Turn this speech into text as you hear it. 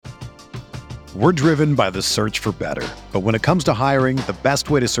We're driven by the search for better. But when it comes to hiring, the best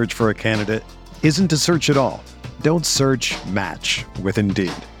way to search for a candidate isn't to search at all. Don't search, match with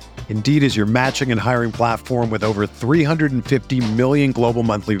Indeed. Indeed is your matching and hiring platform with over 350 million global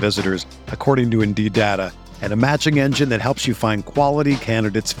monthly visitors, according to Indeed data, and a matching engine that helps you find quality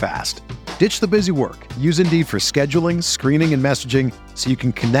candidates fast. Ditch the busy work. Use Indeed for scheduling, screening, and messaging so you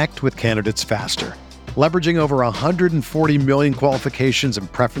can connect with candidates faster. Leveraging over 140 million qualifications and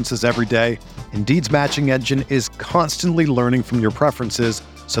preferences every day, Indeed's matching engine is constantly learning from your preferences,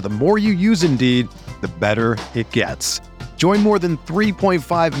 so the more you use Indeed, the better it gets. Join more than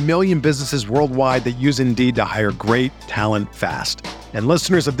 3.5 million businesses worldwide that use Indeed to hire great talent fast. And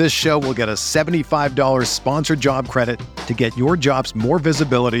listeners of this show will get a $75 sponsored job credit to get your jobs more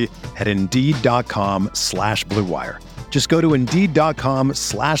visibility at Indeed.com/Blue Wire. Just go to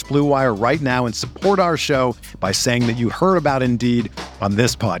Indeed.com/Blue Wire right now and support our show by saying that you heard about Indeed on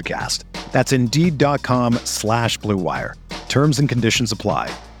this podcast. That's Indeed.com/Blue Wire. Terms and conditions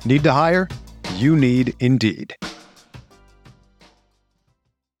apply. Need to hire? You need Indeed.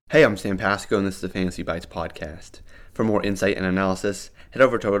 Hey, I'm Sam Pasco, and this is the Fantasy Bites podcast. For more insight and analysis, head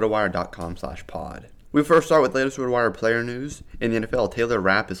over to rotowire.com/pod. We first start with latest RotoWire player news. In the NFL, Taylor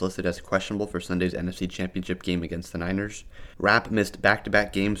Rapp is listed as questionable for Sunday's NFC Championship game against the Niners. Rapp missed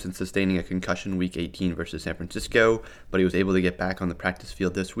back-to-back games since sustaining a concussion Week 18 versus San Francisco, but he was able to get back on the practice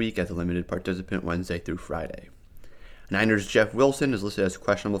field this week as a limited participant Wednesday through Friday. Niners' Jeff Wilson is listed as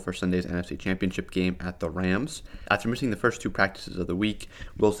questionable for Sunday's NFC Championship game at the Rams. After missing the first two practices of the week,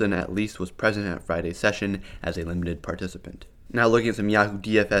 Wilson at least was present at Friday's session as a limited participant. Now looking at some Yahoo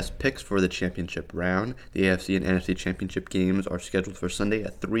DFS picks for the championship round, the AFC and NFC championship games are scheduled for Sunday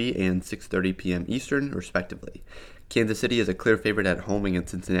at 3 and 6:30 p.m. Eastern, respectively. Kansas City is a clear favorite at home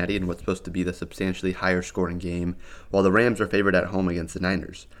against Cincinnati in what's supposed to be the substantially higher scoring game, while the Rams are favored at home against the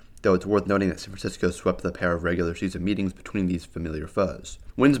Niners, though it's worth noting that San Francisco swept the pair of regular season meetings between these familiar foes.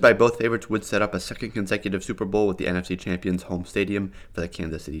 Wins by both favorites would set up a second consecutive Super Bowl with the NFC champions' home stadium for the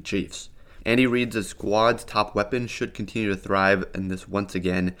Kansas City Chiefs. Andy Reid's squad's top weapon should continue to thrive in this once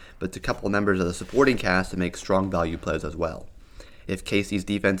again, but it's a couple members of the supporting cast to make strong value plays as well. If Casey's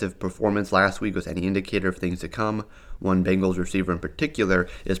defensive performance last week was any indicator of things to come, one Bengals receiver in particular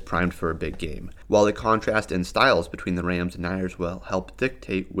is primed for a big game, while the contrast in styles between the Rams and Niners will help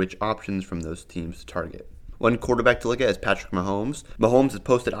dictate which options from those teams to target. One quarterback to look at is Patrick Mahomes. Mahomes has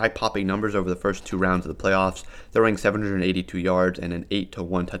posted eye-popping numbers over the first two rounds of the playoffs, throwing 782 yards and an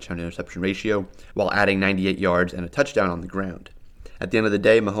 8-to-1 touchdown-interception ratio, while adding 98 yards and a touchdown on the ground. At the end of the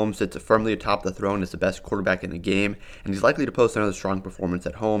day, Mahomes sits firmly atop the throne as the best quarterback in the game, and he's likely to post another strong performance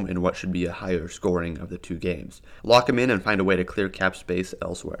at home in what should be a higher scoring of the two games. Lock him in and find a way to clear cap space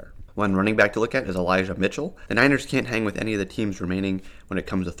elsewhere. One running back to look at is Elijah Mitchell. The Niners can't hang with any of the teams remaining when it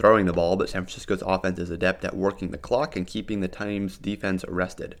comes to throwing the ball, but San Francisco's offense is adept at working the clock and keeping the team's defense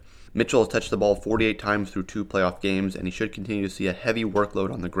arrested. Mitchell has touched the ball 48 times through two playoff games, and he should continue to see a heavy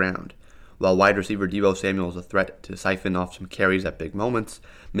workload on the ground. While wide receiver Deebo Samuel is a threat to siphon off some carries at big moments,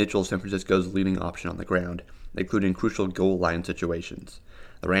 Mitchell is San Francisco's leading option on the ground, including crucial goal line situations.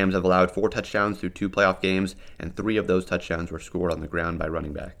 The Rams have allowed 4 touchdowns through 2 playoff games, and 3 of those touchdowns were scored on the ground by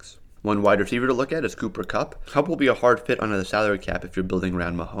running backs. One wide receiver to look at is Cooper Kupp. Kupp will be a hard fit under the salary cap if you're building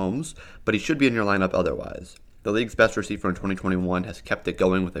around Mahomes, but he should be in your lineup otherwise. The league's best receiver in 2021 has kept it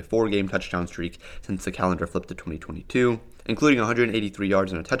going with a 4-game touchdown streak since the calendar flipped to 2022, including 183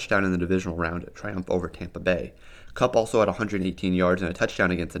 yards and a touchdown in the divisional round triumph over Tampa Bay. Kupp also had 118 yards and a touchdown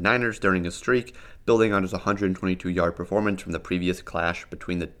against the Niners during his streak, building on his 122-yard performance from the previous clash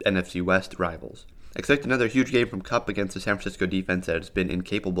between the NFC West rivals. Expect another huge game from Kupp against the San Francisco defense that has been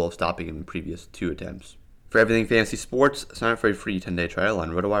incapable of stopping him in the previous 2 attempts. For everything fantasy sports, sign up for a free 10-day trial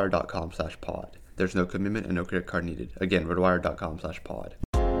on rotowire.com/pod. There's no commitment and no credit card needed. Again, rotowire.com/pod.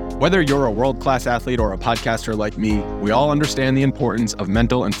 Whether you're a world-class athlete or a podcaster like me, we all understand the importance of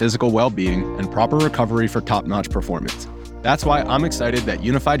mental and physical well-being and proper recovery for top-notch performance. That's why I'm excited that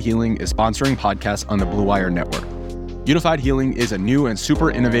Unified Healing is sponsoring podcasts on the Blue Wire Network. Unified Healing is a new and super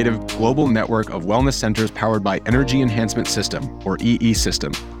innovative global network of wellness centers powered by Energy Enhancement System, or EE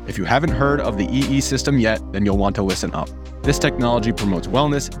System. If you haven't heard of the EE System yet, then you'll want to listen up. This technology promotes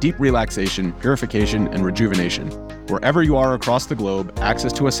wellness, deep relaxation, purification, and rejuvenation. Wherever you are across the globe,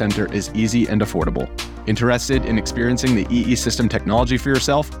 access to a center is easy and affordable. Interested in experiencing the EE System technology for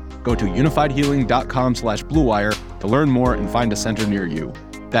yourself? Go to unifiedhealing.com/bluewire to learn more and find a center near you.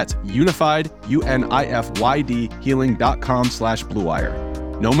 That's unified, UNIFYD,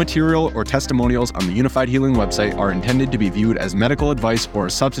 healing.com/bluewire. No material or testimonials on the Unified Healing website are intended to be viewed as medical advice or a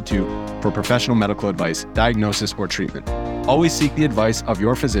substitute for professional medical advice, diagnosis, or treatment. Always seek the advice of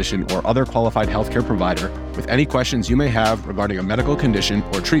your physician or other qualified healthcare provider with any questions you may have regarding a medical condition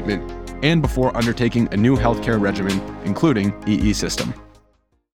or treatment and before undertaking a new healthcare regimen, including EE system.